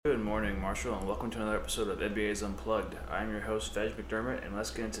morning, Marshall, and welcome to another episode of NBA's Unplugged. I'm your host, Veg McDermott, and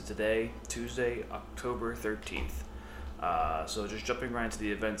let's get into today, Tuesday, October 13th. So just jumping right into the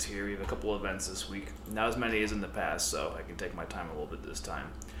events here, we have a couple events this week. Not as many as in the past, so I can take my time a little bit this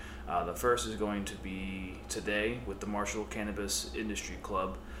time. The first is going to be today with the Marshall Cannabis Industry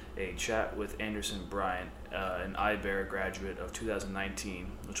Club, a chat with Anderson Bryant, an iBear graduate of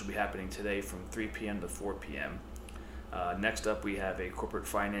 2019, which will be happening today from 3 p.m. to 4 p.m. Next up, we have a corporate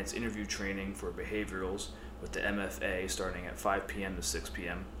finance interview training for behaviorals with the MFA starting at 5 p.m. to 6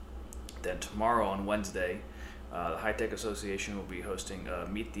 p.m. Then tomorrow on Wednesday, the High Tech Association will be hosting a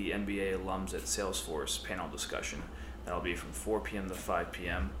Meet the NBA Alums at Salesforce panel discussion. That'll be from 4 p.m. to 5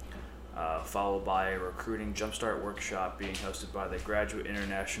 p.m., followed by a recruiting jumpstart workshop being hosted by the Graduate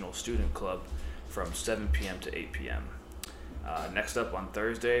International Student Club from 7 p.m. to 8 p.m. Next up on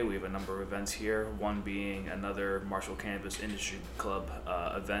Thursday, we have a number of events here, one being another Marshall Cannabis Industry Club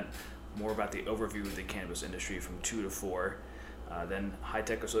event, more about the overview of the cannabis industry from 2 to 4. Then High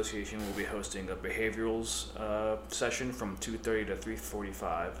Tech Association will be hosting a behaviorals session from 2:30 to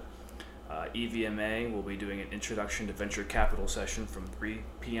 3:45. EVMA will be doing an Introduction to Venture Capital session from 3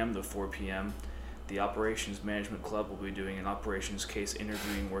 p.m. to 4 p.m. The Operations Management Club will be doing an operations case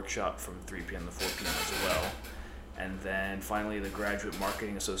interviewing workshop from 3 p.m. to 4 p.m. as well. And then finally, the Graduate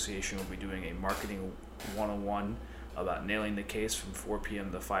Marketing Association will be doing a Marketing 101 about nailing the case from 4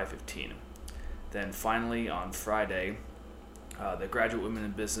 p.m. to 5:15. Then finally, on Friday, the Graduate Women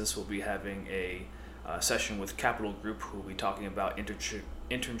in Business will be having a session with Capital Group, who will be talking about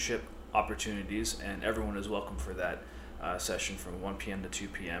internship opportunities, and everyone is welcome for that session from 1 p.m. to 2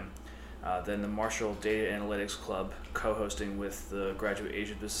 p.m. Then the Marshall Data Analytics Club, co-hosting with the Graduate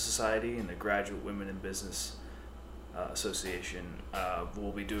Asian Business Society and the Graduate Women in Business Association,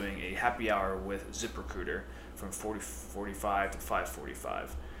 will be doing a happy hour with ZipRecruiter from 4:45 to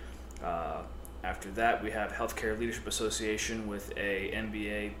 5:45. After that, we have Healthcare Leadership Association with a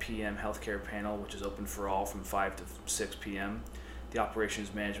MBA PM healthcare panel, which is open for all from 5 to 6 p.m. The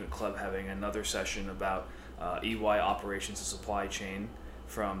Operations Management Club having another session about EY operations and supply chain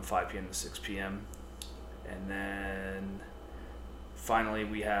from 5 p.m. to 6 p.m. And then finally,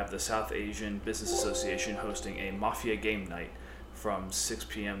 we have the South Asian Business Association hosting a Mafia game night from 6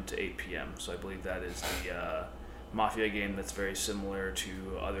 p.m. to 8 p.m. So I believe that is the Mafia game that's very similar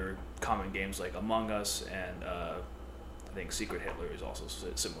to other common games like Among Us, and I think Secret Hitler is also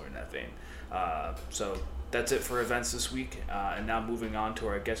similar in that vein. So that's it for events this week. And now moving on to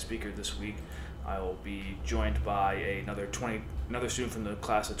our guest speaker this week, I will be joined by another student from the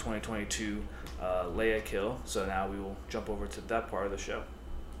class of 2022, Leah Kill. So now we will jump over to that part of the show.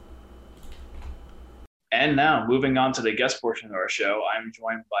 And now, moving on to the guest portion of our show, I'm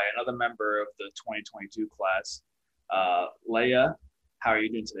joined by another member of the 2022 class, Leah. How are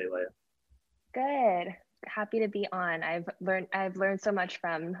you doing today, Leah? Good. Happy to be on. I've learned so much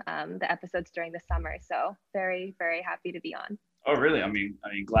from the episodes during the summer, so very, very happy to be on. Oh, really? I mean,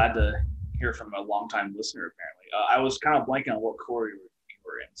 glad to hear from a longtime listener. Apparently, I was kind of blanking on what core you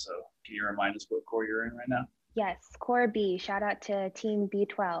were in. So, can you remind us what core you're in right now? Yes, Core B. Shout out to Team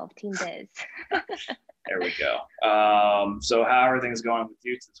B12, Team Biz. There we go. So, how are things going with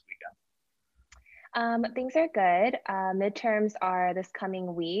you this weekend? Things are good. Midterms are this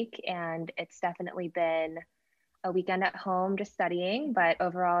coming week, and it's definitely been a weekend at home just studying, but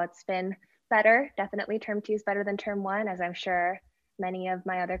overall it's been better. Definitely term 2 is better than term 1, as I'm sure many of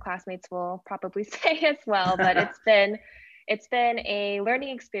my other classmates will probably say as well, but it's been a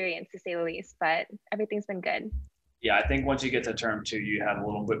learning experience to say the least, but everything's been good. Yeah, I think once you get to term 2, you have a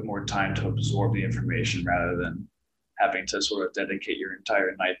little bit more time to absorb the information rather than having to sort of dedicate your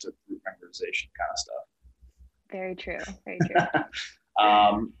entire night to group memorization kind of stuff. Very true, very true.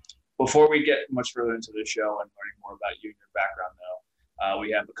 Before we get much further into the show and learning more about you and your background, though,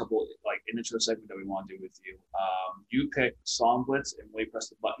 we have a couple, an intro segment that we want to do with you. You pick Song Blitz and Way Press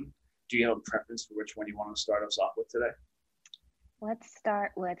the Button. Do you have a preference for which one you want to start us off with today? Let's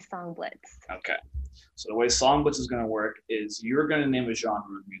start with Song Blitz. Okay. So the way Song Blitz is going to work is you're going to name a genre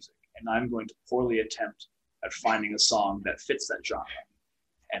of music, and I'm going to poorly attempt at finding a song that fits that genre.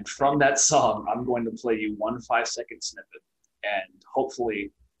 And from that song, I'm going to play you 1 5-second snippet, and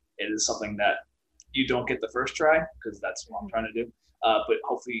hopefully it is something that you don't get the first try, because that's what I'm trying to do. But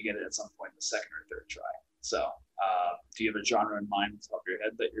hopefully you get it at some point in the second or third try. So do you have a genre in mind off the top of your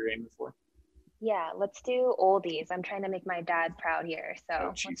head that you're aiming for? Yeah, let's do oldies. I'm trying to make my dad proud here, so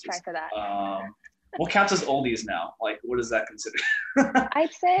let's try for that. What counts as oldies now? What is that considered?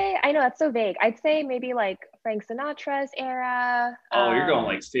 I'd say, I know that's so vague. I'd say maybe Frank Sinatra's era. Oh, you're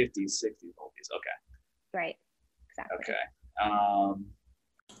going 50s, 60s oldies. Okay. Right. Exactly. Okay.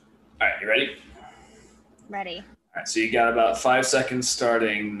 you ready? Ready. All right, so you got about 5 seconds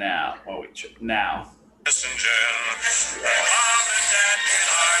starting now. Oh, wait, now. Messenger, Mom and Dad can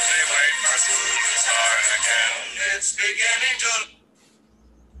hardly wait for school to start again. It's beginning to.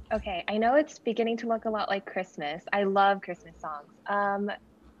 Okay, I know it's beginning to look a lot like Christmas. I love Christmas songs.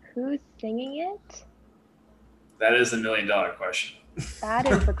 Who's singing it? That is the $1 million question. That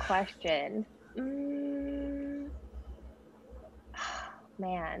is the question. Man,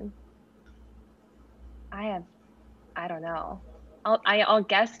 I don't know. I'll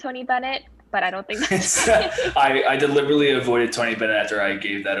guess Tony Bennett, but I don't think that's I deliberately avoided Tony Bennett after I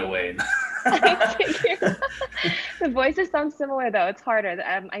gave that away. The voices sound similar though. It's harder.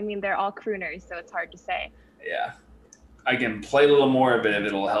 I mean, they're all crooners, so it's hard to say. Yeah. I can play a little more of it if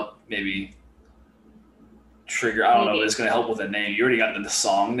it'll help maybe trigger. I don't know if it's going to help with the name. You already got the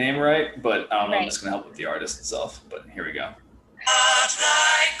song name right, but I don't know if it's going to help with the artist itself. But here we go. Not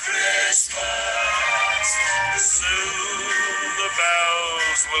like Christmas. Soon the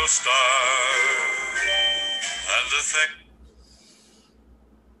bells will start. And the thing.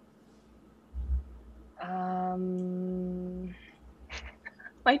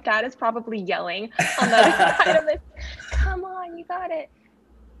 My dad is probably yelling on the other side of this. Come on, you got it.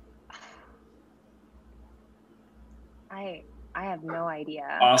 I have no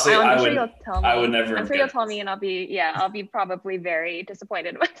idea. Honestly, I'm sure you'll tell me. I would never. I'm sure you'll tell me, and I'll be probably very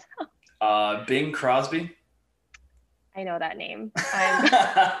disappointed in myself. Bing Crosby. I know that name.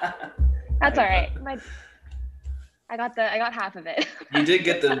 That's all right. I got half of it. You did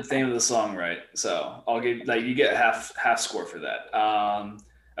get the name of the song right, so I'll give you get half score for that.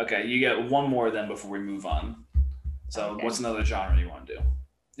 Okay, you get one more then before we move on. So Okay. What's another genre you want to do?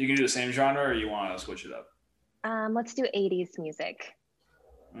 You can do the same genre, or you want to switch it up? Let's do 80s music.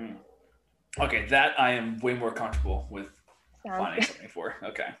 Okay, that I am way more comfortable with Sounds finding good. something for.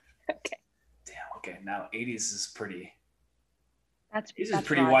 Okay. Okay. Damn. Okay. Now 80s is pretty. That's 80s is that's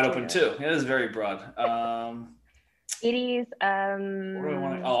pretty broad wide open too. It is very broad. 80s. Where do I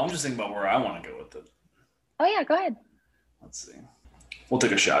want to? Oh, I'm just thinking about where I want to go with it. Oh yeah, go ahead. Let's see. We'll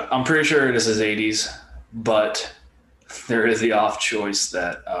take a shot. I'm pretty sure this is 80s, but there is the off chance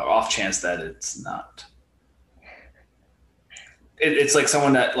that it's not. It's like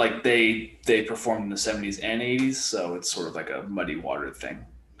someone that like they performed in the 70s and 80s, so it's sort of like a muddy water thing.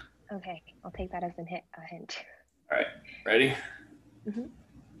 Okay, I'll take that as a hint. All right, ready? Mm-hmm.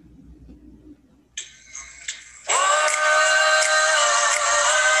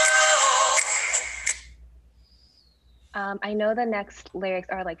 I know the next lyrics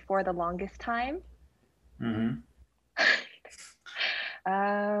are like "for the longest time." Mm-hmm.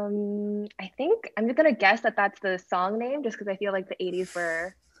 I think I'm just gonna guess that that's the song name, just because I feel like the 80s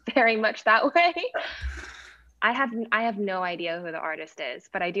were very much that way. I have no idea who the artist is,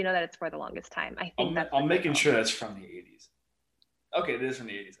 but I do know that it's "for the longest time." I think I'm making sure that's from the 80s. Okay, it is from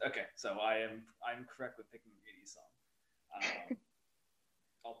the 80s. Okay, so I'm correct with picking the 80s song.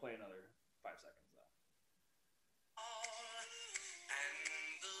 I'll play another 5 seconds though.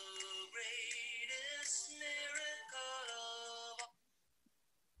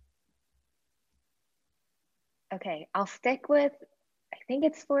 Okay, I'll stick with, I think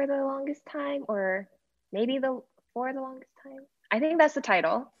it's "for the longest time," or maybe "for the longest time." I think that's the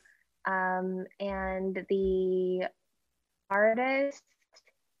title. And the artist,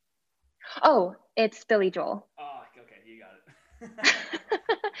 oh, it's Billy Joel. Oh, okay, you got it.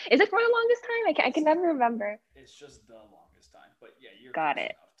 Is it "for the longest time"? I can never remember. It's just the longest time, but yeah, you're Got close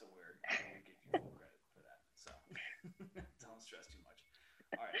it. enough to where I will give you full credit for that. So don't stress too much.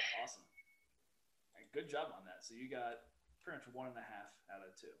 All right, awesome. All right, good job on that. So you got pretty much 1.5 out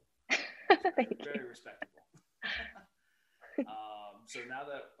of 2. Very respectable. So now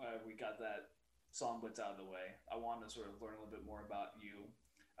that we got that song blitz out of the way, I wanted to sort of learn a little bit more about you.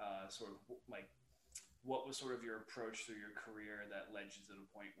 Sort of like, what was sort of your approach through your career that led you to the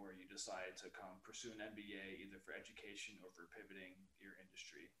point where you decided to come pursue an MBA, either for education or for pivoting your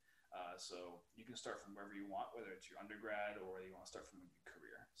industry? So you can start from wherever you want, whether it's your undergrad or whether you want to start from your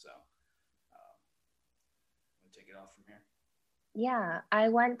career. So I'm going to take it off from here. Yeah, I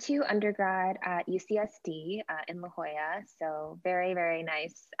went to undergrad at UCSD in La Jolla, so very, very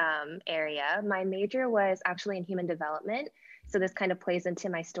nice area. My major was actually in human development, so this kind of plays into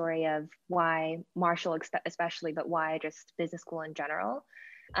my story of why Marshall especially, but why just business school in general.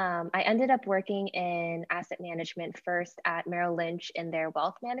 I ended up working in asset management first at Merrill Lynch in their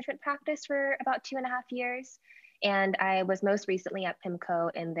wealth management practice for about 2.5 years. And I was most recently at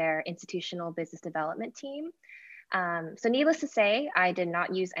PIMCO in their institutional business development team. So needless to say, I did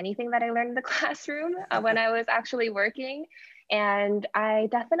not use anything that I learned in the classroom when I was actually working. And I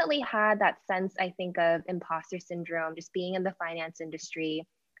definitely had that sense, I think, of imposter syndrome, just being in the finance industry,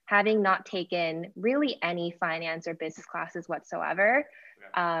 having not taken really any finance or business classes whatsoever.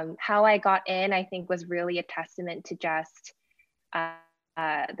 How I got in, I think, was really a testament to just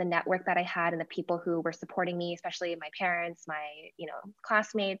the network that I had and the people who were supporting me, especially my parents, my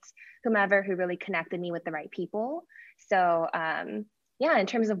classmates, whomever, who really connected me with the right people. So yeah, in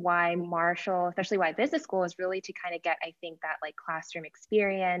terms of why Marshall, especially why business school, is really to kind of get, I think, that like classroom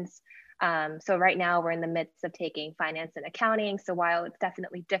experience. So right now we're in the midst of taking finance and accounting. So while it's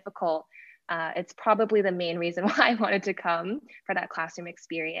definitely difficult, it's probably the main reason why I wanted to come, for that classroom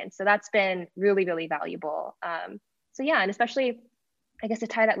experience. So that's been really, really valuable. So yeah, and especially, I guess, to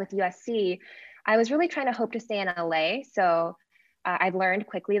tie that with USC, I was really trying to hope to stay in LA. So I've learned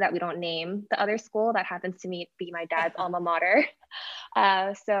quickly that we don't name the other school. That happens to be my dad's alma mater.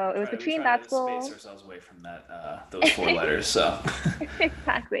 So it was between that school. Space ourselves away from that those 4 letters. So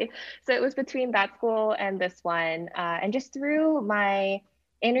Exactly. So it was between that school and this one, and just through my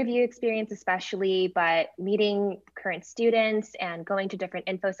interview experience, especially, but meeting current students and going to different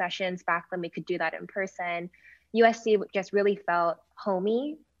info sessions back when we could do that in person, USC just really felt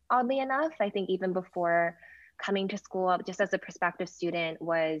homey. Oddly enough, I think even before coming to school, just as a prospective student,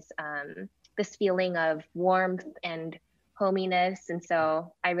 was this feeling of warmth and hominess. And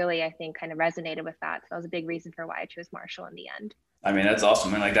so I really, I think, kind of resonated with that. So that was a big reason for why I chose Marshall in the end. I mean, that's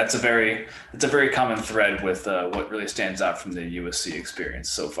awesome. And like, it's a very common thread with what really stands out from the USC experience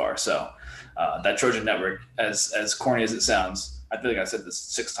so far. So that Trojan Network, as corny as it sounds, I feel like I said this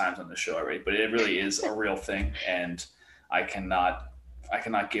 6 times on the show already, but it really is a real thing. And I cannot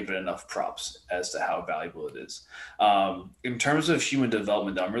give it enough props as to how valuable it is. In terms of human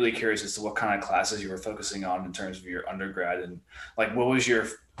development, though, I'm really curious as to what kind of classes you were focusing on in terms of your undergrad, and like what was your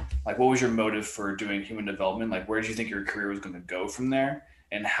motive for doing human development? Like, where did you think your career was going to go from there,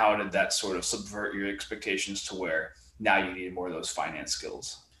 and how did that sort of subvert your expectations to where now you need more of those finance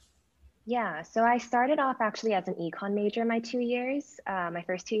skills? Yeah, so I started off actually as an econ major my 2 years, my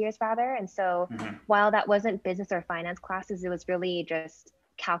first 2 years rather. And so while that wasn't business or finance classes, it was really just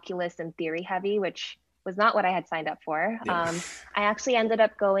calculus and theory heavy, which was not what I had signed up for. Yeah. I actually ended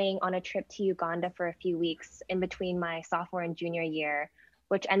up going on a trip to Uganda for a few weeks in between my sophomore and junior year,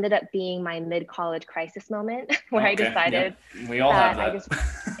 which ended up being my mid-college crisis moment where I decided we all have that.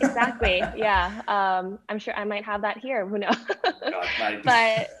 Exactly. Yeah. I'm sure I might have that here. Who knows?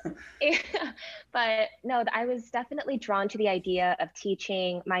 God, but no, I was definitely drawn to the idea of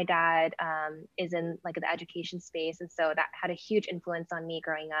teaching. My dad is in like the education space. And so that had a huge influence on me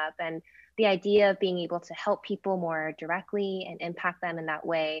growing up. And the idea of being able to help people more directly and impact them in that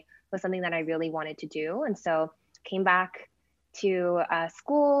way was something that I really wanted to do. And so came back to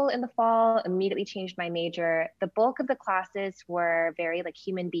school in the fall, immediately changed my major. The bulk of the classes were very like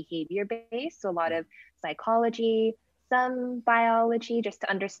human behavior based. So a lot of psychology, some biology, just to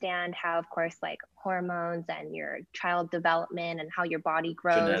understand how, of course, like hormones and your child development and how your body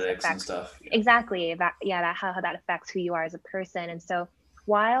grows. Genetics and stuff. Yeah. Exactly. How that affects who you are as a person. And so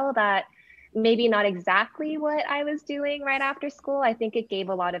while that maybe not exactly what I was doing right after school, I think it gave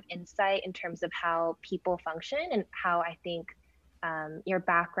a lot of insight in terms of how people function and how I think your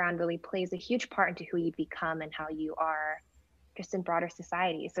background really plays a huge part into who you become and how you are just in broader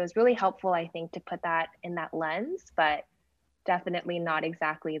society. So it's really helpful, I think, to put that in that lens, but definitely not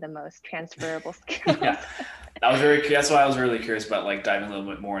exactly the most transferable skills. Yeah, that's why I was really curious about like diving a little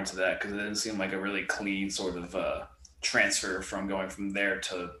bit more into that, because it didn't seem like a really clean sort of transfer from going from there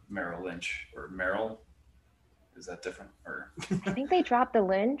to Merrill Lynch. Or Merrill, is that different? Or I think they dropped the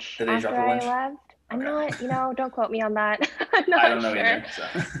Lynch Did they after drop the Lynch? I left. I'm Okay. not, don't quote me on that. I'm not I don't know sure. either. So.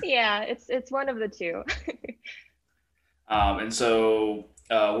 Yeah, it's one of the two. And so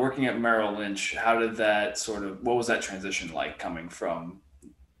working at Merrill Lynch, what was that transition like, coming from,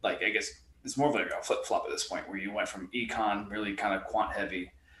 like, I guess it's more of like a flip flop at this point, where you went from econ, really kind of quant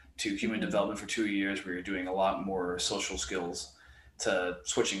heavy, to human development for 2 years, where you're doing a lot more social skills, to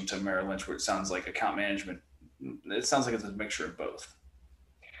switching to Merrill Lynch, where it sounds like account management. It sounds like it's a mixture of both.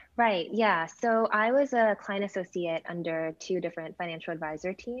 Right. Yeah. So I was a client associate under 2 different financial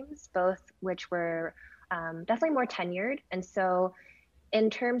advisor teams, both which were definitely more tenured. And so in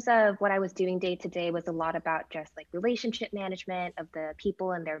terms of what I was doing day to day was a lot about just like relationship management of the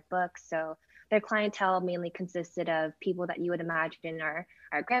people in their books. So their clientele mainly consisted of people that you would imagine are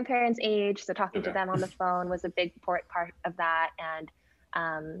our grandparents' age. So talking to them on the phone was a big part of that. And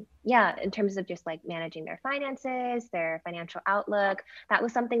yeah, in terms of just like managing their finances, their financial outlook, that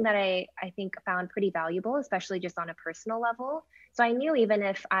was something that I think found pretty valuable, especially just on a personal level. So I knew even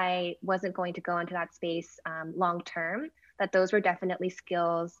if I wasn't going to go into that space long term, that those were definitely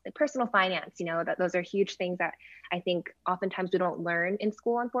skills, like personal finance, that those are huge things that I think oftentimes we don't learn in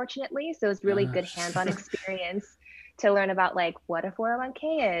school, unfortunately. So it's really good hands-on experience to learn about like what a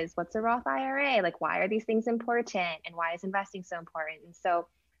 401k is, what's a Roth IRA, like why are these things important and why is investing so important. And so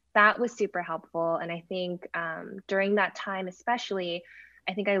that was super helpful. And I think during that time, especially,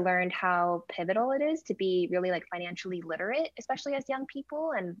 I think I learned how pivotal it is to be really like financially literate, especially as young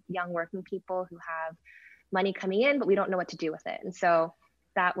people and young working people who have money coming in, but we don't know what to do with it. And so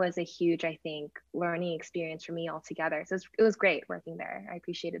that was a huge, I think, learning experience for me altogether. So it was great working there. I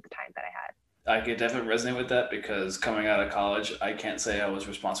appreciated the time that I had. I could definitely resonate with that because coming out of college, I can't say I was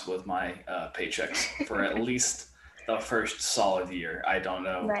responsible with my paychecks for at least the first solid year. I don't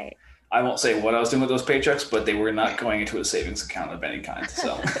know. Right. I won't say what I was doing with those paychecks, but they were not going into a savings account of any kind.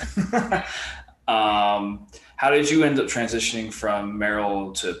 So, how did you end up transitioning from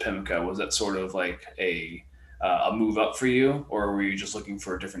Merrill to PIMCO? Was that sort of like a move up for you, or were you just looking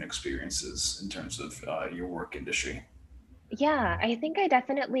for different experiences in terms of your work industry? Yeah, I think I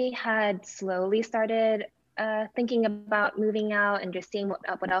definitely had slowly started thinking about moving out and just seeing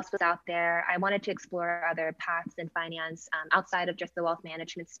what else was out there. I wanted to explore other paths in finance outside of just the wealth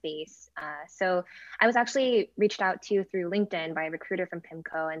management space. So I was actually reached out to through LinkedIn by a recruiter from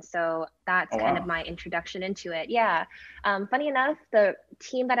PIMCO. And so that's kind of my introduction into it. Yeah. Funny enough, the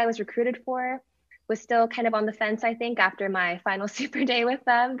team that I was recruited for was still kind of on the fence, I think, after my final super day with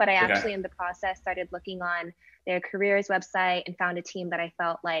them. But I actually, in the process, started looking on their careers website and found a team that I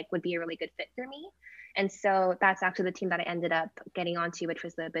felt like would be a really good fit for me. And so that's actually the team that I ended up getting onto, which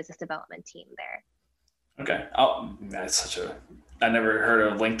was the business development team there. Okay. Oh, that's I never heard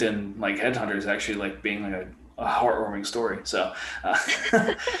of LinkedIn like headhunters actually like being like a heartwarming story. So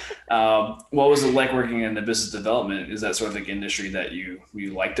what was it like working in the business development? Is that sort of like industry that you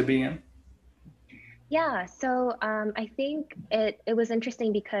like to be in? Yeah, so I think it was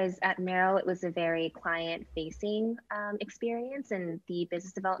interesting because at Merrill, it was a very client-facing experience, and the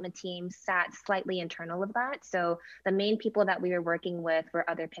business development team sat slightly internal of that. So the main people that we were working with were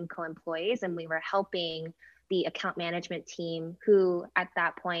other PIMCO employees, and we were helping the account management team, who at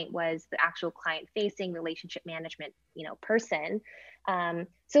that point was the actual client-facing relationship management, person.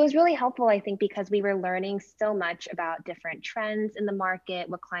 So it was really helpful, I think, because we were learning so much about different trends in the market,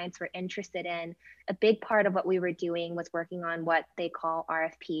 what clients were interested in. A big part of what we were doing was working on what they call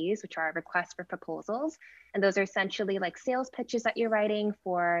RFPs, which are requests for proposals. And those are essentially like sales pitches that you're writing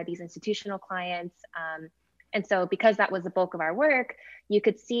for these institutional clients. And so because that was the bulk of our work, you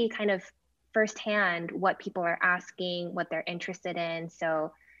could see kind of firsthand what people are asking, what they're interested in.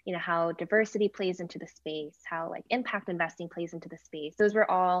 So how diversity plays into the space, how like impact investing plays into the space. Those were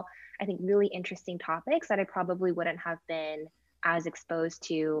all, I think, really interesting topics that I probably wouldn't have been as exposed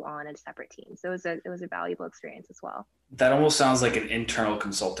to on a separate team. So it was a valuable experience as well. That almost sounds like an internal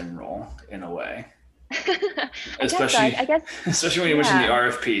consulting role in a way. Especially when you mention the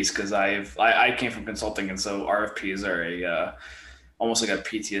RFPs, because I came from consulting, and so RFPs are a almost like a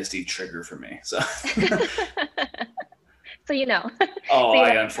PTSD trigger for me. So So Oh,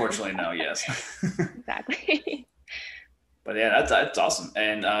 I unfortunately know, yes. Exactly. But yeah, that's awesome.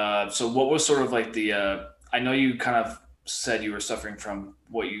 And so what was sort of like I know you kind of said you were suffering from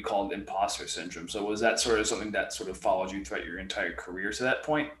what you called imposter syndrome. So was that sort of something that sort of followed you throughout your entire career to that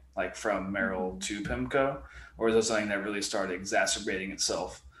point, like from Merrill to PIMCO? Or is that something that really started exacerbating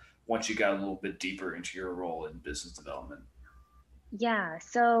itself once you got a little bit deeper into your role in business development? Yeah,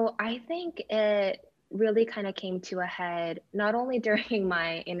 so I think it really kind of came to a head not only during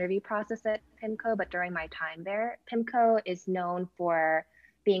my interview process at PIMCO, but during my time there. PIMCO is known for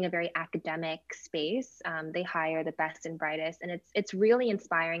being a very academic space. They hire the best and brightest, and it's really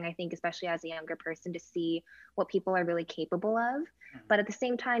inspiring, I think, especially as a younger person, to see what people are really capable of. But at the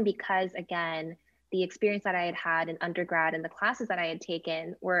same time, because again, the experience that I had had in undergrad and the classes that I had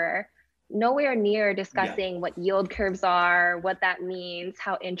taken were nowhere near discussing what yield curves are, what that means,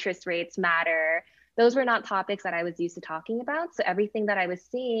 how interest rates matter. Those were not topics that I was used to talking about. So everything that I was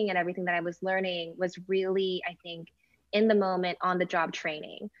seeing and everything that I was learning was really, I think, in the moment, on the job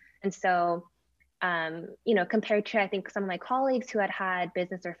training. And so, compared to, I think, some of my colleagues who had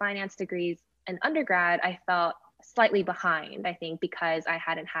business or finance degrees in undergrad, I felt slightly behind, I think, because I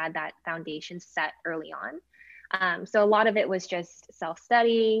hadn't had that foundation set early on. So a lot of it was just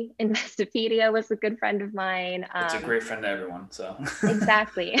self-study. Investopedia was a good friend of mine. It's a great friend to everyone, so.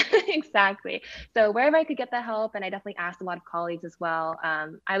 Exactly, exactly. So wherever I could get the help, and I definitely asked a lot of colleagues as well.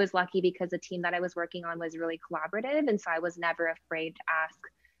 I was lucky because the team that I was working on was really collaborative, and so I was never afraid to ask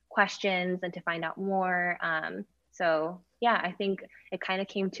questions and to find out more. So yeah, I think it kind of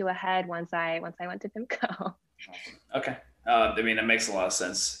came to a head once I went to PIMCO. Awesome. Okay. I mean, it makes a lot of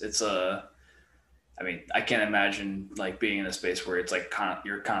sense. I mean, I can't imagine like being in a space where it's like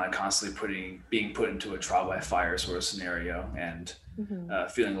you're kind of constantly being put into a trial by fire sort of scenario and Hmm.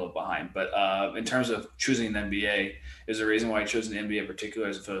 feeling a little behind. But in terms of choosing an MBA, is there a reason why I chose an MBA in particular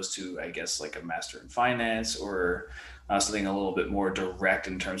as opposed to, I guess, like a master in finance or something a little bit more direct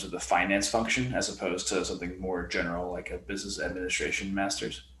in terms of the finance function as opposed to something more general like a business administration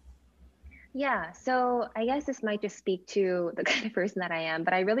master's? Yeah, so I guess this might just speak to the kind of person that I am,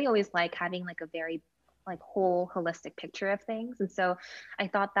 but I really always like having like a very like whole holistic picture of things. And so I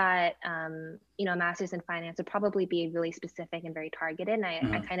thought that a master's in finance would probably be really specific and very targeted. And I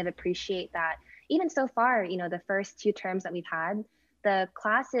Mhm. kind of appreciate that even so far, the first two terms that we've had, the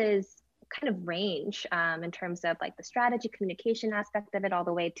classes kind of range in terms of like the strategy communication aspect of it all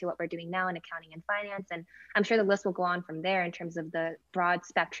the way to what we're doing now in accounting and finance. And I'm sure the list will go on from there in terms of the broad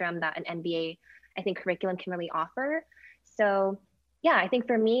spectrum that an MBA, I think, curriculum can really offer. So, yeah, I think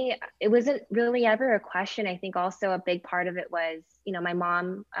for me, it wasn't really ever a question. I think also a big part of it was, my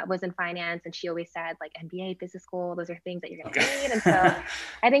mom was in finance and she always said, like, MBA, business school, those are things that you're going to Okay. need. And so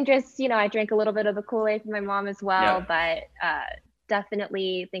I think just, I drank a little bit of the Kool-Aid from my mom as well, Yep. but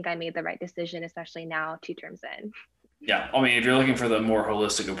definitely think I made the right decision, especially now, 2 terms in. Yeah, I mean, if you're looking for the more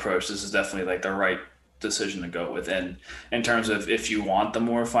holistic approach, this is definitely like the right decision to go with. And in terms of if you want the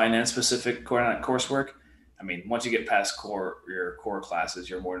more finance specific coursework, I mean, once you get past your core classes,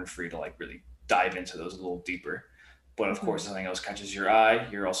 you're more than free to like really dive into those a little deeper. But of course, if Mhm. something else catches your eye,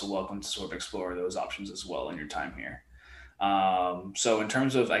 you're also welcome to sort of explore those options as well in your time here. So in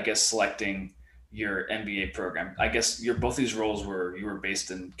terms of, I guess, selecting your MBA program, I guess your both these roles were you were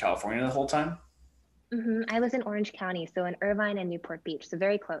based in California the whole time. I was in Orange County, so in Irvine and Newport Beach, so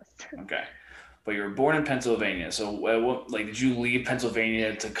very close. Okay. But you were born in Pennsylvania. So, like, did you leave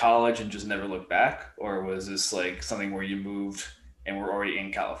Pennsylvania to college and just never look back, or was this like something where you moved and were already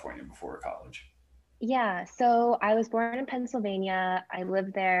in California before college? Yeah, so I was born in Pennsylvania. I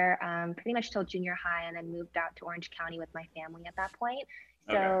lived there pretty much till junior high, and then moved out to Orange County with my family at that point.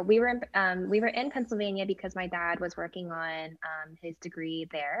 Okay, So we were in Pennsylvania because my dad was working on his degree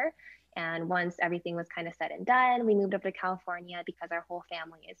there. And once everything was kind of said and done, we moved up to California because our whole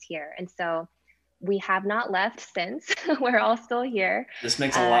family is here. And so we have not left since. We're all still here. this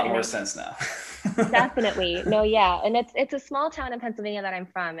makes a lot And more I sense now. Definitely. No, yeah. And it's a small town in Pennsylvania that I'm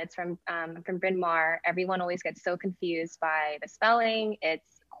from. I'm from Bryn Mawr. Everyone always gets so confused by the spelling.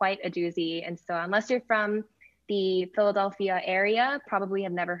 It's quite a doozy. And so unless you're from the Philadelphia area, probably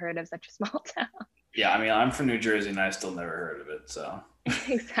have never heard of such a small town. Yeah, I mean, I'm from New Jersey and I still never heard of it. So,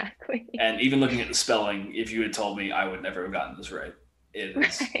 Exactly. and even looking at the spelling, if you had told me, I would never have gotten this right.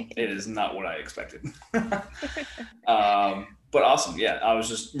 Right. It is not what I expected. But awesome, yeah. I was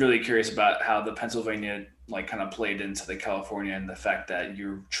just really curious about how the Pennsylvania like kind of played into the California and the fact that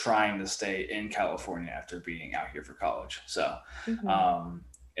you're trying to stay in California after being out here for college. So, Mhm. um,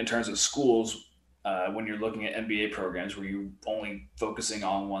 in terms of schools, when you're looking at MBA programs, were you only focusing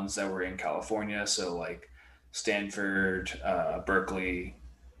on ones that were in California? So like Stanford, Berkeley,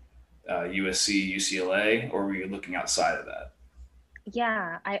 USC, UCLA, or were you looking outside of that?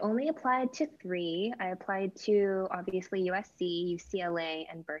 Yeah, I only applied to three. I applied to obviously USC, UCLA,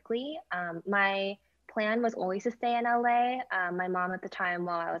 and Berkeley. My plan was always to stay in LA. My mom at the time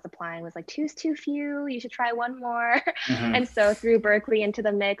while I was applying was like, two's too few, you should try one more. Mm-hmm. And so threw Berkeley into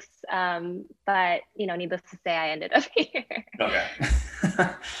the mix. But, needless to say, I ended up here. Okay.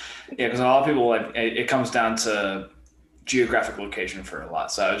 Yeah, because a lot of people like it comes down to geographic location for a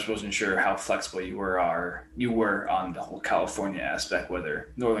lot. So I just wasn't sure how flexible you were on the whole California aspect,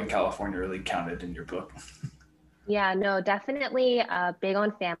 whether Northern California really counted in your book. Yeah, no, definitely big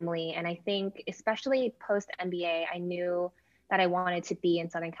on family. And I think, especially post MBA, I knew that I wanted to be in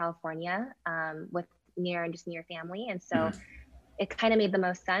Southern California with near and just near family. And so Mhm. it kind of made the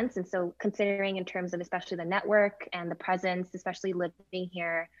most sense. And so, considering in terms of especially the network and the presence, especially living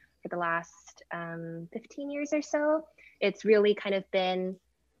here for the last 15 years or so, it's really kind of been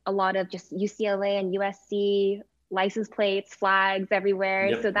a lot of just UCLA and USC license plates, flags everywhere.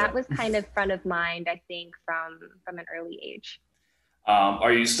 Yep, So that yep. was kind of front of mind, I think, from an early age.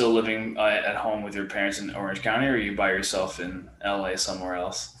 Are you still living at home with your parents in Orange County, or are you by yourself in LA somewhere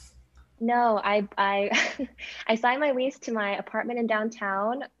else? No, I I signed my lease to my apartment in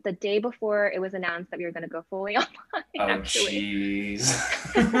downtown the day before it was announced that we were going to go fully online, Oh, actually.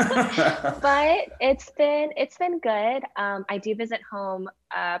 jeez. But it's been good. I do visit home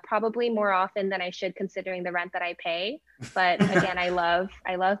probably more often than I should, considering the rent that I pay. But again, I love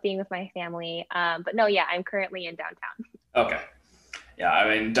being with my family. But no, yeah, I'm currently in downtown. Okay. Yeah, I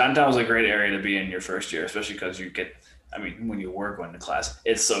mean, downtown was a great area to be in your first year, especially because you get I mean, when you were going to class,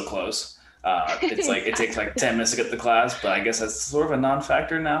 it's so close. It's like it takes like 10 minutes to get to class, but I guess that's sort of a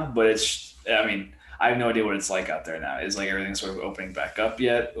non-factor now. But I mean, I have no idea what it's like out there now. Is like everything sort of opening back up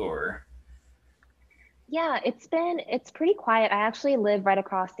yet, or? Yeah, it's pretty quiet. I actually live right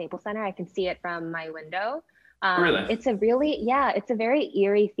across Staples Center. I can see it from my window. Really? It's a very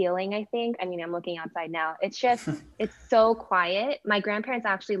eerie feeling, I think. I mean, I'm looking outside now. It's just, it's so quiet. My grandparents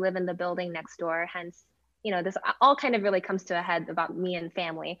actually live in the building next door, hence, this all kind of really comes to a head about me and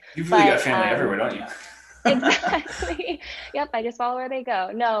family. You've really got family everywhere, don't you? Exactly. Yep, I just follow where they go.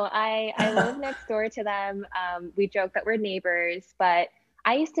 No, I live next door to them. We joke that we're neighbors, but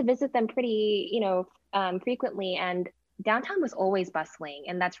I used to visit them pretty, frequently, and downtown was always bustling,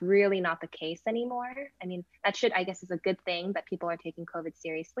 and that's really not the case anymore. I mean, I guess is a good thing that people are taking COVID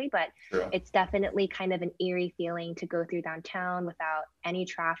seriously, but True. it's definitely kind of an eerie feeling to go through downtown without any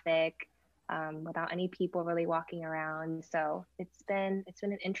traffic, without any people really walking around. So it's been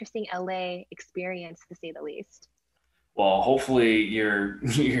an interesting LA experience, to say the least. Well, hopefully your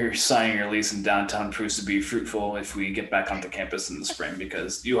signing your lease in downtown proves to be fruitful if we get back onto campus in the spring,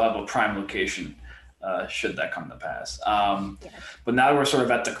 because you'll have a prime location should that come to pass. Yes. But now we're sort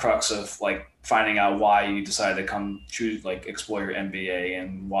of at the crux of like finding out why you decided to explore your MBA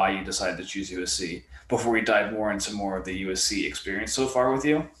and why you decided to choose USC. Before we dive more into more of the USC experience so far with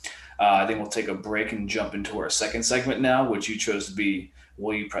you, I think we'll take a break and jump into our second segment now, which you chose to be,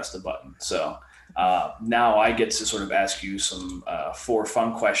 will you press the button? So now I get to sort of ask you some 4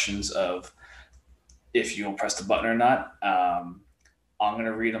 fun questions of if you'll press the button or not. I'm going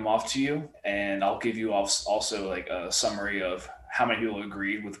to read them off to you, and I'll give you also like a summary of how many people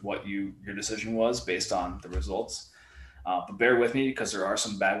agreed with what your decision was based on the results. But bear with me because there are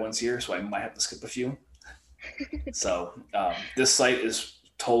some bad ones here, so I might have to skip a few. So this site is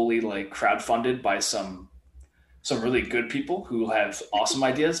totally like crowdfunded by some really good people who have awesome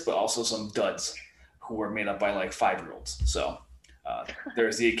ideas, but also some duds who were made up by like 5-year-olds. So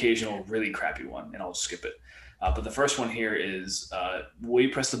there's the occasional really crappy one, and I'll skip it. But the first one here is, will you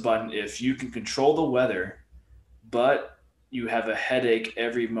press the button if you can control the weather, but you have a headache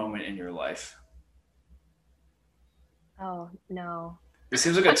every moment in your life? Oh, no. It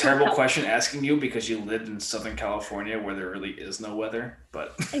seems like a terrible question asking you because you lived in Southern California where there really is no weather,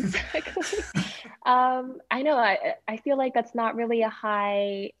 but. Exactly. I know, I feel like that's not really a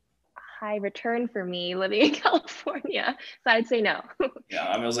high return for me living in California. So I'd say no. Yeah,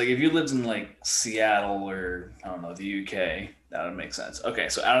 I mean, I was like, if you lived in like Seattle or I don't know, the UK, that would make sense. Okay,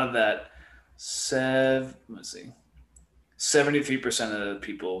 so out of that, 73% of the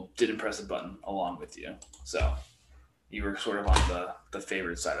people didn't press the button along with you. So you were sort of on the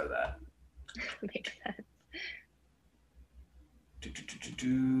favorite side of that. Makes sense.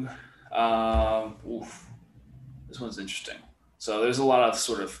 This one's interesting. So there's a lot of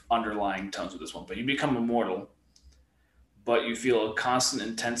sort of underlying tones with this one, but you become immortal, but you feel a constant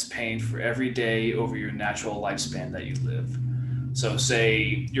intense pain for every day over your natural lifespan that you live. So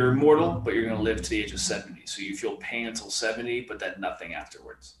say you're immortal, but you're going to live to the age of 70. So you feel pain until 70, but then nothing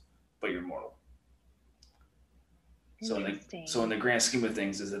afterwards, but you're immortal. So in the grand scheme of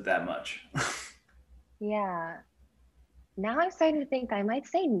things, is it that much? Yeah. Now I'm starting to think I might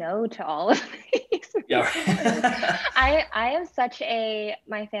say no to all of these. Yeah. I am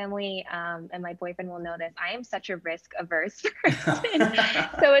my family and my boyfriend will know this, I am such a risk averse person.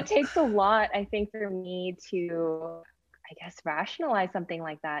 So it takes a lot, I think, for me to, I guess, rationalize something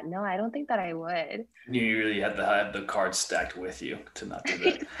like that. No, I don't think that I would. You really had to have the cards stacked with you to not do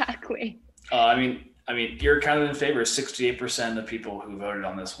that. Exactly. I mean, you're kind of in favor. 68% of people who voted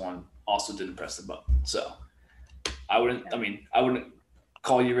on this one also didn't press the button. So I wouldn't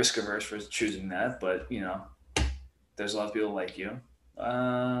call you risk averse for choosing that, but there's a lot of people like you.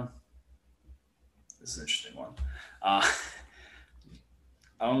 This is an interesting one. I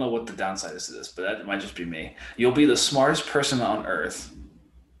don't know what the downside is to this, but that might just be me. You'll be the smartest person on earth,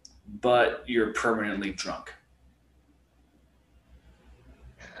 but you're permanently drunk.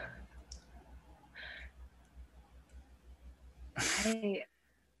 I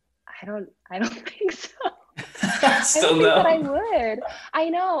don't think so. Still I don't think no. that I would. I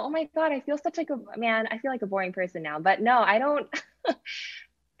know. Oh my God. I feel such like I feel like a boring person now, but no, I don't.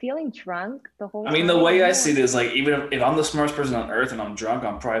 Feeling drunk the whole time. I mean, the way I see it is like, even if I'm the smartest person on earth and I'm drunk,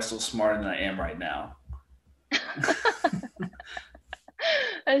 I'm probably still smarter than I am right now.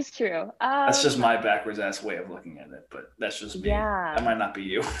 That's true. That's just my backwards ass way of looking at it, but that's just me. Yeah. That might not be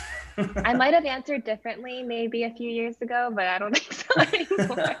you. I might have answered differently maybe a few years ago, but I don't think so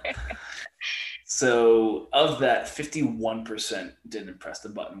anymore. So of that, 51% didn't press the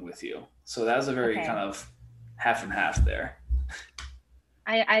button with you. So that was a very kind of half and half there.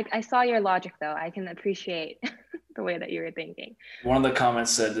 I saw your logic though. I can appreciate the way that you were thinking. One of the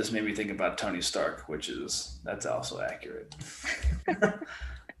comments said this made me think about Tony Stark, that's also accurate.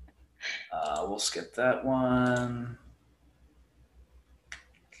 We'll skip that one.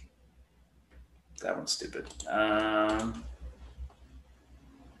 That one's stupid. I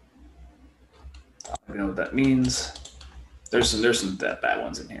don't know what that means. There's some bad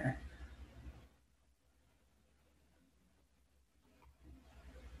ones in here.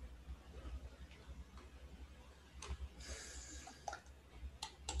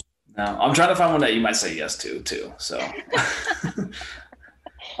 No, I'm trying to find one that you might say yes to too. So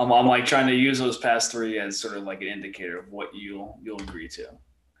I'm like trying to use those past three as sort of like an indicator of what you'll agree to.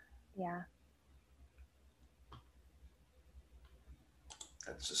 Yeah.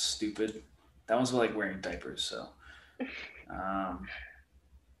 That's just stupid. That one's like wearing diapers. So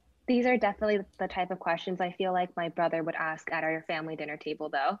these are definitely the type of questions I feel like my brother would ask at our family dinner table,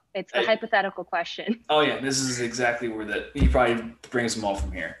 though. It's the hypothetical question. Oh yeah, this is exactly where he probably brings them all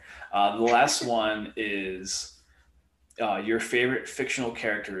from here. The last one is your favorite fictional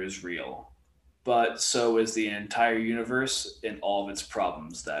character is real, but so is the entire universe and all of its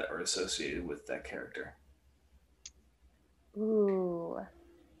problems that are associated with that character. Ooh.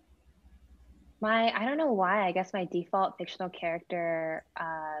 I don't know why, I guess my default fictional character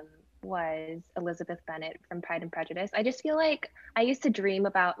was Elizabeth Bennet from Pride and Prejudice. I just feel like I used to dream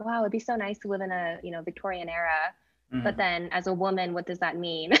about, wow, it'd be so nice to live in a, Victorian era. Mm-hmm. But then as a woman, what does that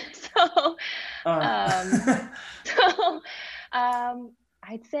mean?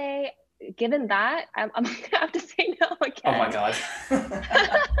 I'd say, given that, I'm gonna have to say no again. Oh my God.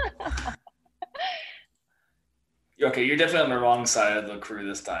 Okay, you're definitely on the wrong side of the crew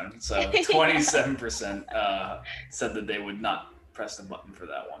this time. So 27% said that they would not press the button for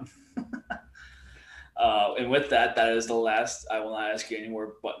that one. And with that is the last. I will not ask you any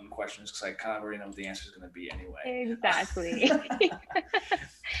more button questions because I kind of already know what the answer is going to be anyway. Exactly.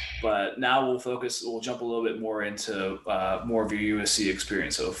 But now we'll jump a little bit more into more of your USC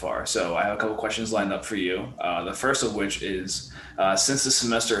experience so far. So I have a couple questions lined up for you. The first of which is, since the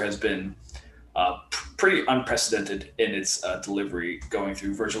semester has been pretty unprecedented in its delivery, going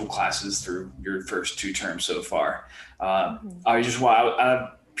through virtual classes through your first 2 terms so far. Out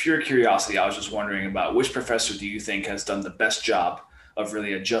of pure curiosity, I was just wondering about which professor do you think has done the best job of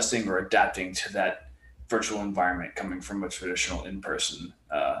really adjusting or adapting to that virtual environment coming from a traditional in-person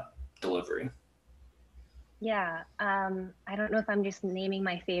delivery? Yeah, I don't know if I'm just naming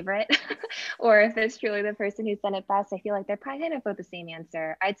my favorite or if it's truly the person who's done it best. I feel like they're probably kind of both the same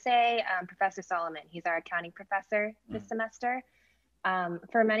answer. I'd say Professor Solomon. He's our accounting professor this semester.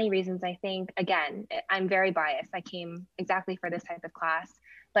 For many reasons, I think, again, I'm very biased. I came exactly for this type of class,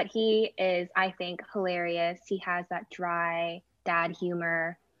 but he is, I think, hilarious. He has that dry dad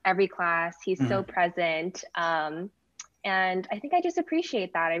humor every class. He's so present. And I think I just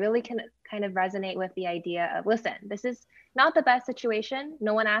appreciate that. I really can kind of resonate with the idea of, listen, this is not the best situation.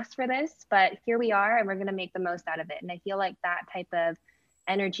 No one asked for this, but here we are and we're going to make the most out of it. And I feel like that type of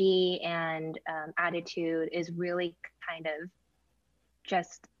energy and attitude is really kind of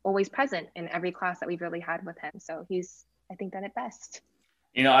just always present in every class that we've really had with him. So he's, I think, done it best.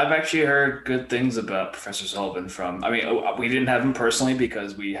 I've actually heard good things about Professor Sullivan we didn't have him personally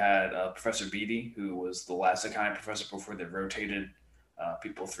because we had Professor Beatty, who was the last accounting professor before they rotated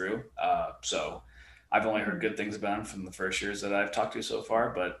people through. So I've only heard good things about him from the first years that I've talked to so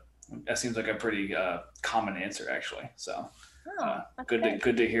far, but that seems like a pretty common answer actually. So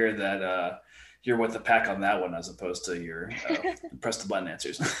good to hear that you're with the pack on that one as opposed to your press the button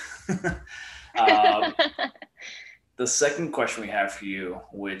answers. The second question we have for you,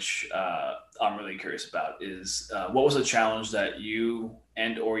 which I'm really curious about, is what was a challenge that you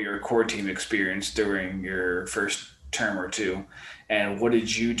and or your core team experienced during your first term or 2, and what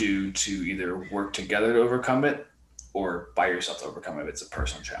did you do to either work together to overcome it or by yourself to overcome it if it's a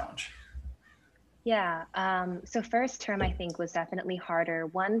personal challenge? Yeah, so first term I think was definitely harder.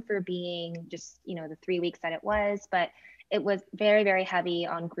 One for being just, the 3 weeks that it was, but it was very, very heavy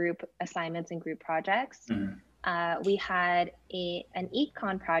on group assignments and group projects. Mm-hmm. We had an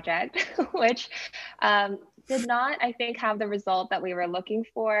econ project, which did not, I think, have the result that we were looking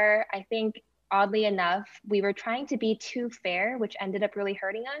for. I think, oddly enough, we were trying to be too fair, which ended up really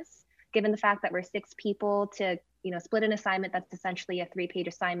hurting us, given the fact that we're 6 people to, split an assignment that's essentially a 3-page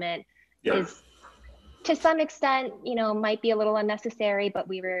assignment is, to some extent, might be a little unnecessary, but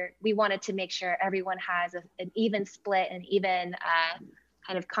we wanted to make sure everyone has an even split and even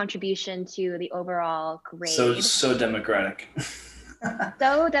kind of contribution to the overall grade. So democratic.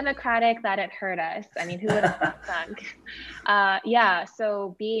 So democratic that it hurt us. I mean, who would have thunk? Yeah,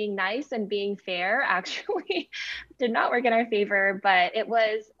 so being nice and being fair actually did not work in our favor, but it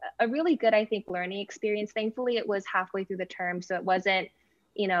was a really good, I think, learning experience. Thankfully, it was halfway through the term, so it wasn't,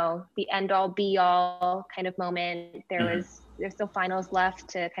 the end all be all kind of moment. There's still finals left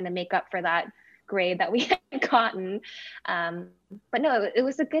to kind of make up for that grade that we had gotten. But no, it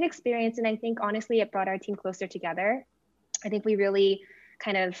was a good experience, and I think honestly, it brought our team closer together. I think we really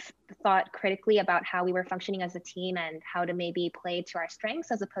kind of thought critically about how we were functioning as a team and how to maybe play to our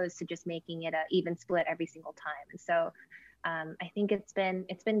strengths as opposed to just making it an even split every single time. And so I think it's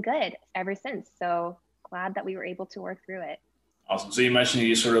been good ever since. So glad that we were able to work through it. Awesome. So you mentioned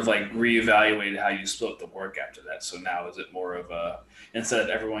you sort of like reevaluated how you split the work after that. So now is it more of instead of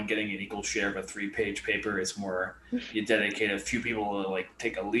everyone getting an equal share of a 3-page paper, it's more you dedicate a few people to like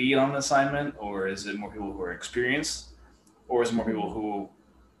take a lead on the assignment, or is it more people who are experienced, or is it more people who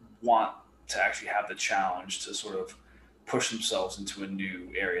want to actually have the challenge to sort of push themselves into a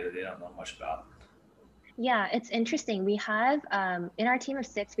new area that they don't know much about? Yeah, it's interesting. We have in our team of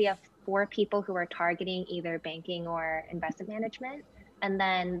 6, we have 4 people who are targeting either banking or investment management. And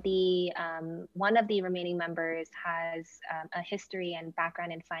then the one of the remaining members has a history and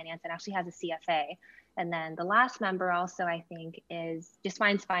background in finance and actually has a CFA. And then the last member also, I think, just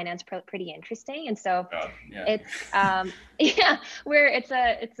finds finance pretty interesting. And so Yeah. it's yeah,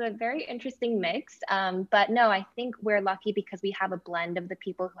 it's a very interesting mix. But no, I think we're lucky because we have a blend of the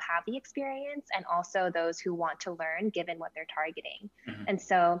people who have the experience and also those who want to learn given what they're targeting. And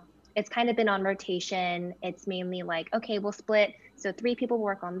so it's kind of been on rotation. It's mainly like, okay, we'll split. So 3 people will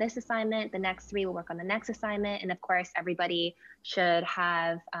work on this assignment. The next 3 will work on the next assignment. And of course, everybody should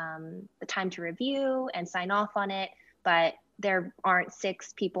have the time to review and sign off on it. But there aren't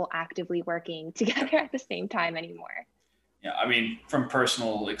 6 people actively working together at the same time anymore. Yeah, I mean, from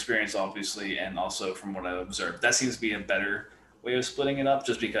personal experience, obviously, and also from what I've observed, that seems to be a better way of splitting it up,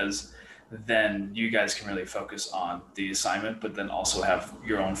 just because then you guys can really focus on the assignment, but then also have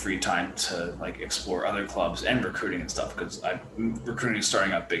your own free time to like explore other clubs and recruiting and stuff. Because recruiting is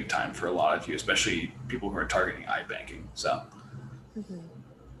starting up big time for a lot of you, especially people who are targeting iBanking. So,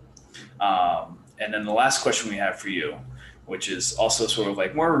 and then the last question we have for you, which is also sort of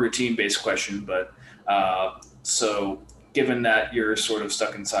like more a routine-based question, but so given that you're sort of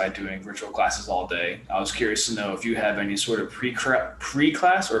stuck inside doing virtual classes all day, I was curious to know if you have any sort of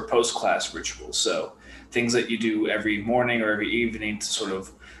pre-class or post-class rituals. So things that you do every morning or every evening to sort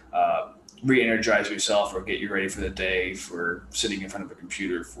of re-energize yourself or get you ready for the day for sitting in front of a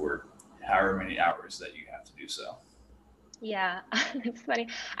computer for however many hours that you have to do so. Yeah, it's funny.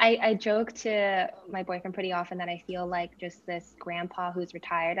 I joke to my boyfriend pretty often that I feel like just this grandpa who's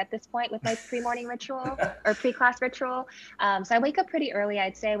retired at this point with my pre-morning ritual or pre-class ritual. So I wake up pretty early.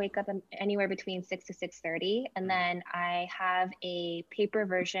 I'd say I wake up anywhere between 6 to 6:30, and then I have a paper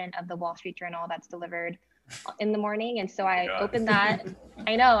version of the Wall Street Journal that's delivered in the morning. And so I open that.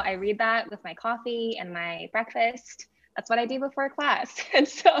 I know I read that with my coffee and my breakfast. That's what I do before class. And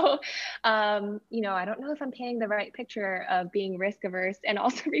so, I don't know if I'm painting the right picture of being risk averse and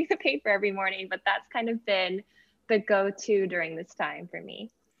also read the paper every morning, but that's kind of been the go-to during this time for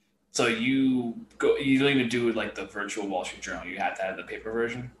me. So you don't even do like the virtual Wall Street Journal. You have to have the paper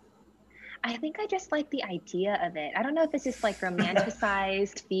version. I think I just like the idea of it. I don't know if it's just like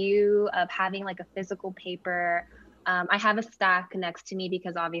romanticized view of having like a physical paper. I have a stack next to me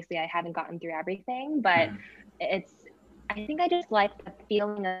because obviously I haven't gotten through everything, but I think I just like the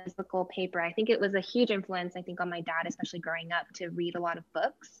feeling of physical paper. I think it was a huge influence, I think, on my dad, especially growing up, to read a lot of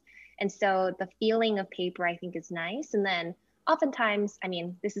books. And so the feeling of paper, I think, is nice. And then oftentimes, I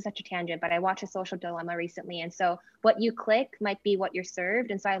mean, this is such a tangent, but I watched A Social Dilemma recently. And so what you click might be what you're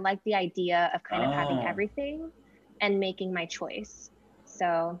served. And so I like the idea of kind of having everything and making my choice.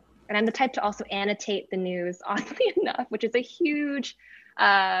 So, and I'm the type to also annotate the news, oddly enough, which is a huge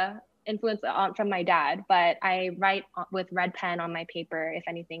influence from my dad, but I write with red pen on my paper if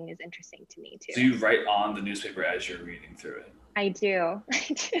anything is interesting to me too. So you write on the newspaper as you're reading through it? I do. I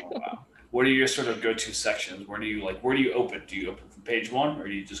do. Oh, wow. What are your sort of go-to sections? Where do you open? Do you open from page 1, or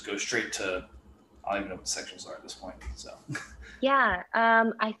do you just go straight to, I don't even know what sections are at this point, so. Yeah,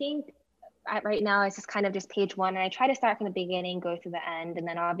 I think right now it's just kind of just page 1, and I try to start from the beginning, go through the end, and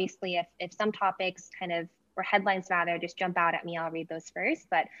then obviously if some topics kind of, or headlines rather, just jump out at me, I'll read those first.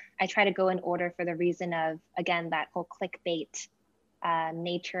 But I try to go in order for the reason of, again, that whole clickbait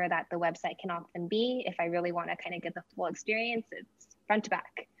nature that the website can often be. If I really want to kind of get the full experience, it's front to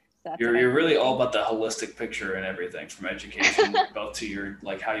back. So that's You're what you're I've been really all doing. about the holistic picture and everything, from education both to your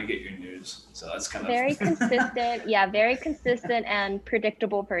like how you get your news. So that's kind of Very consistent. Yeah, very consistent and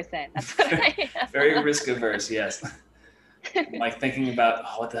predictable person. That's what I very am. risk averse. Yes. I'm like thinking about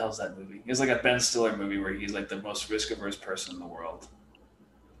what the hell is that movie? It's like a Ben Stiller movie where he's like the most risk averse person in the world.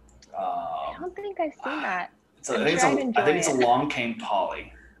 I Um, don't think I've seen that. I I'm think sure I'd I enjoy think it's it. Along Came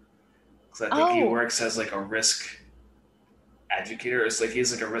Polly, because I think he Oh, works as like a risk educator. It's like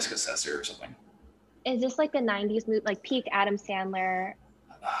he's like a risk assessor or something. is this like the 90s movie, like peak Adam Sandler?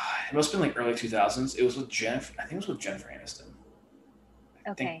 It must have been like early 2000s. It was with Jennifer. I think it was with Jennifer Aniston.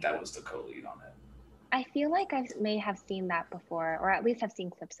 I think Okay. that was the co-lead on it. I feel like I may have seen that before, or at least have seen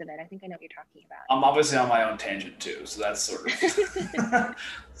clips of it. I think I know what you're talking I'm obviously on my own tangent too, so that's sort of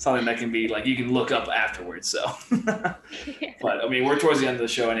something that can be like you can look up afterwards. So, about. but I mean, we're towards the end of the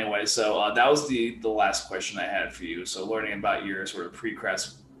show anyway. So that was the last question I had for you. So learning about your sort of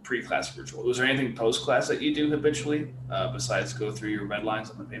pre-class ritual. Was there anything post-class that you do habitually besides go through your red lines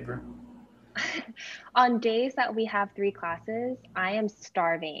on the paper? On days that we have 3 classes, I am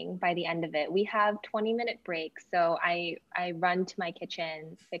starving by the end of it. We have 20-minute breaks, so I run to my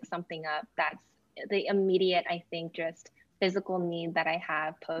kitchen, fix something up. That's the immediate, I think, just physical need that I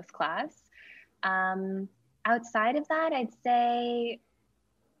have post class. Um, Outside of that, I'd say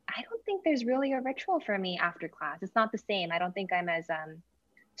I don't think there's really a ritual for me after class. It's not the same. I don't think I'm as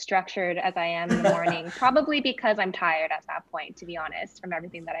structured as I am in the morning, probably because I'm tired at that point, to be honest, from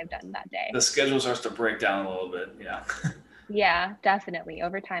everything that I've done that day. The schedule starts to break down a little bit. Yeah. Yeah, definitely.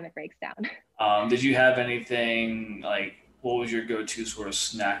 Over time, it breaks down. Did you have anything like what was your go-to sort of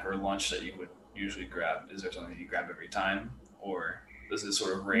snack or lunch that you would usually grab? Is there something you grab every time, or does it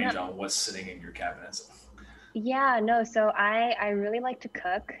sort of No, range on what's sitting in your cabinets? yeah, no. So I really like to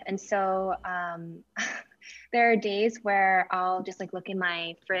cook, and so there are days where I'll just like look in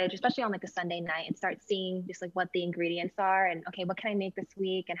my fridge, especially on like a Sunday night, and start seeing just like what the ingredients are, and okay, what can I make this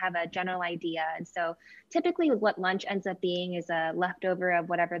week, and have a general idea. And so typically, what lunch ends up being is a leftover of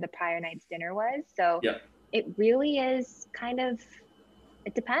whatever the prior night's dinner was. So Yep. it really is kind of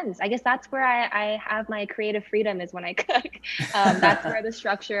it depends. I guess that's where I have my creative freedom is when I cook. That's where the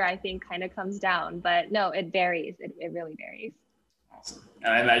structure I think kind of comes down. But no, it varies. It really varies. Awesome.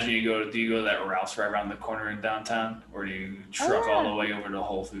 And I imagine do you go to that Ralph's right around the corner in downtown, or do you Oh truck all the yeah. way over to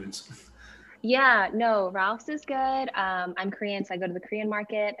Whole Foods? Yeah, no, Ralph's is good. I'm Korean, so I go to the Korean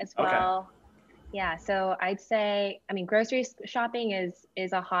market as Okay. well. Yeah, so I'd say, I mean, grocery shopping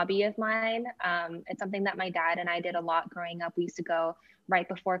is a hobby of mine. It's something that my dad and I did a lot growing up. We used to go right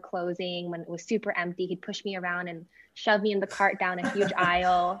before closing when it was super empty. He'd push me around and shove me in the cart down a huge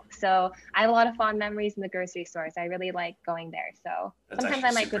aisle. So I have a lot of fond memories in the grocery stores. I really like going there. So That's sometimes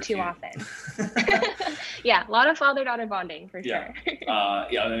actually I might go super too cute. often. Yeah, a lot of father-daughter bonding for Yeah. sure.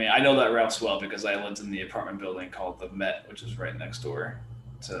 Yeah, I mean, I know that Ralph's well because I lived in the apartment building called the Met, which is right next door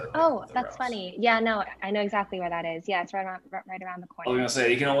to Oh, the that's Ralph's. funny. Yeah, no, I know exactly where that is. Yeah, it's right around the I was corner. gonna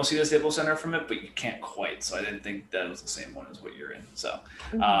say you can almost see the Staples Center from it, but you can't quite. So I didn't think that was the same one as what you're in. So,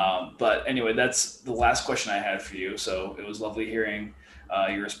 Hmm. but anyway, that's the last question I had for you. So it was lovely hearing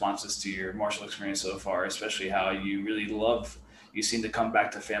your responses to your martial experience so far, especially how you really love. You seem to come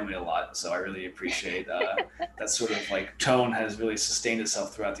back to family a lot, so I really appreciate that sort of like tone has really sustained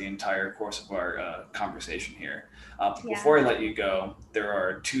itself throughout the entire course of our conversation here. Yeah. Before I let you go, there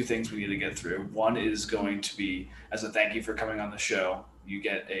are two things we need to get through. One is going to be as a thank you for coming on the show. You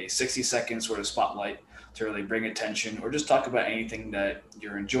get a 60-second sort of spotlight to really bring attention or just talk about anything that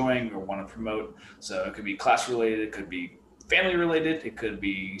you're enjoying or want to promote. So it could be class related, it could be family related, it could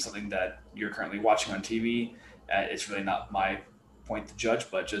be something that you're currently watching on TV. It's really not my point to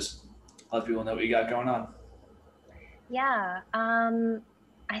judge, but just let people know what you got going on. Yeah.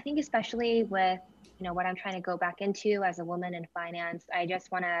 I think especially with, what I'm trying to go back into as a woman in finance, I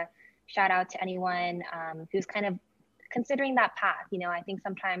just want to shout out to anyone who's kind of considering that path. I think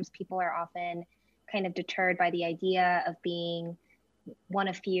sometimes people are often kind of deterred by the idea of being one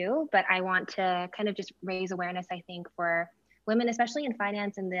of few, but I want to kind of just raise awareness, I think, for women, especially in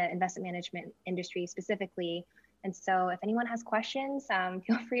finance and the investment management industry specifically. And so if anyone has questions,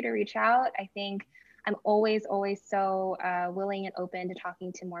 feel free to reach out. I think I'm always so willing and open to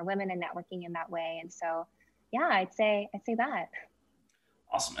talking to more women and networking in that way. And so, yeah, I'd say that.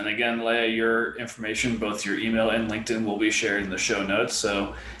 Awesome. And again, Leah, your information, both your email and LinkedIn, will be shared in the show notes.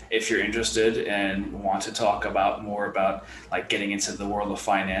 So if you're interested and want to talk about more about like getting into the world of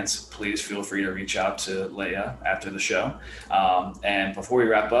finance, please feel free to reach out to Leah after the show. And before we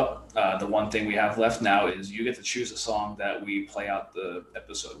wrap up, the one thing we have left now is you get to choose a song that we play out the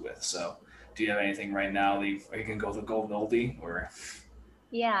episode with. So do you have anything right now? Or you can go the golden oldie or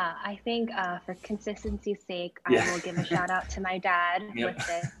Yeah, I think for consistency's sake, Yeah. I will give a shout out to my dad Yep. with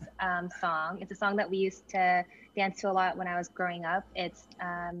this song. It's a song that we used to dance to a lot when I was growing up. It's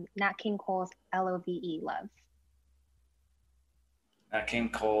Nat King Cole's Love. Nat King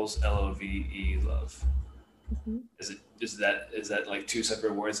Cole's Love, love. Hmm. Is that like two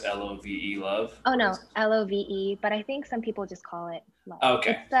separate words? Love, love. Oh Or no, is- Love, but I think some people just call it Love.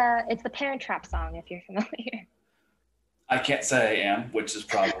 Okay. It's the Parent Trap song if you're familiar. I can't say I am, which is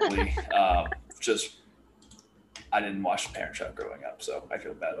probably just I didn't watch Parent Trap growing up, so I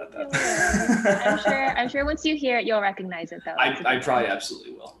feel bad about that. I'm sure once you hear it, you'll recognize it though. I probably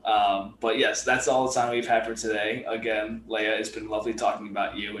absolutely will. But yes, that's all the time we've had for today. Again, Leia, it's been lovely talking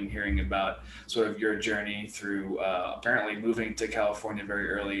about you and hearing about sort of your journey through apparently moving to California very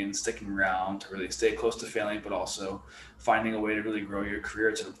early and sticking around to really stay close to family, but also finding a way to really grow your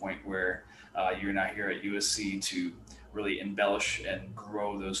career to the point where you're now here at USC to really embellish and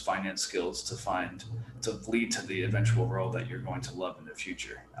grow those finance skills to lead to the eventual role that you're going to love in the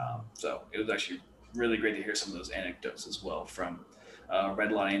future. So it was actually really great to hear some of those anecdotes as well, from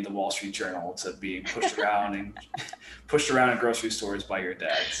redlining the Wall Street Journal to being pushed around and pushed around in grocery stores by your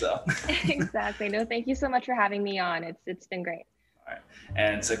dad. So Exactly. No, thank you so much for having me on. It's been great. all right.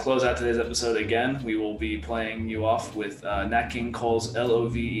 And to close out today's episode again, we will be playing you off with Nat King Cole's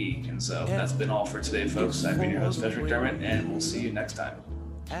Love. And so that's been all for today, folks. I've been your host, Patrick McDermott, and we'll see you next time.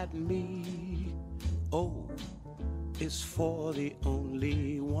 At me, O is for the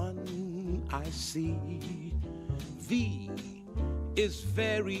only one I see. V is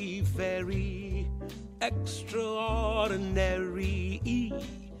very, very extraordinary. E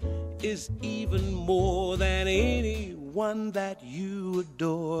is even more than anyone that you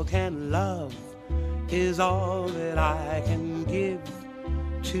adore can love, is all that I can give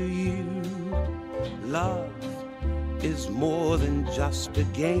to you. Love is more than just a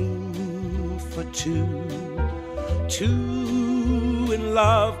game for two. Two in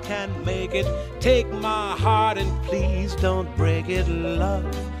love can make it. Take my heart and please don't break it. Love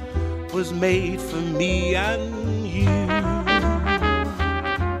was made for me and you.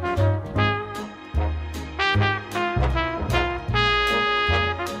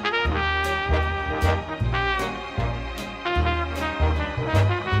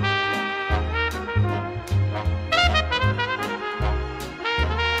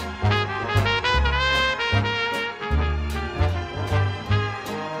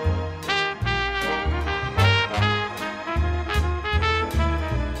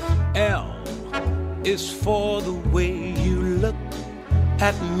 L is for the way you look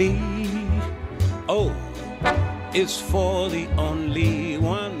at me. O is for the only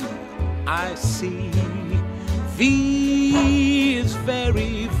one I see. V is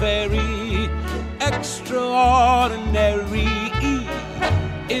very, very extraordinary. E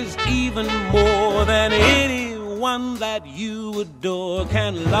is even more than anyone that you adore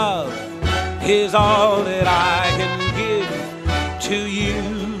can love, is all that I can give to you.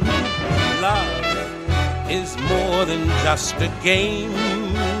 Love is more than just a game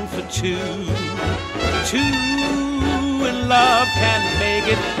for two. Two in love can make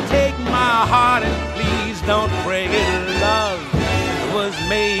it. Take my heart and please don't break it. Love was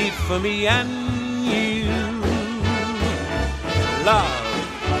made for me and you. Love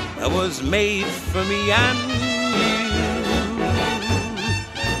was made for me and you.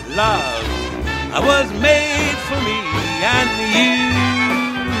 Love was made for me and you.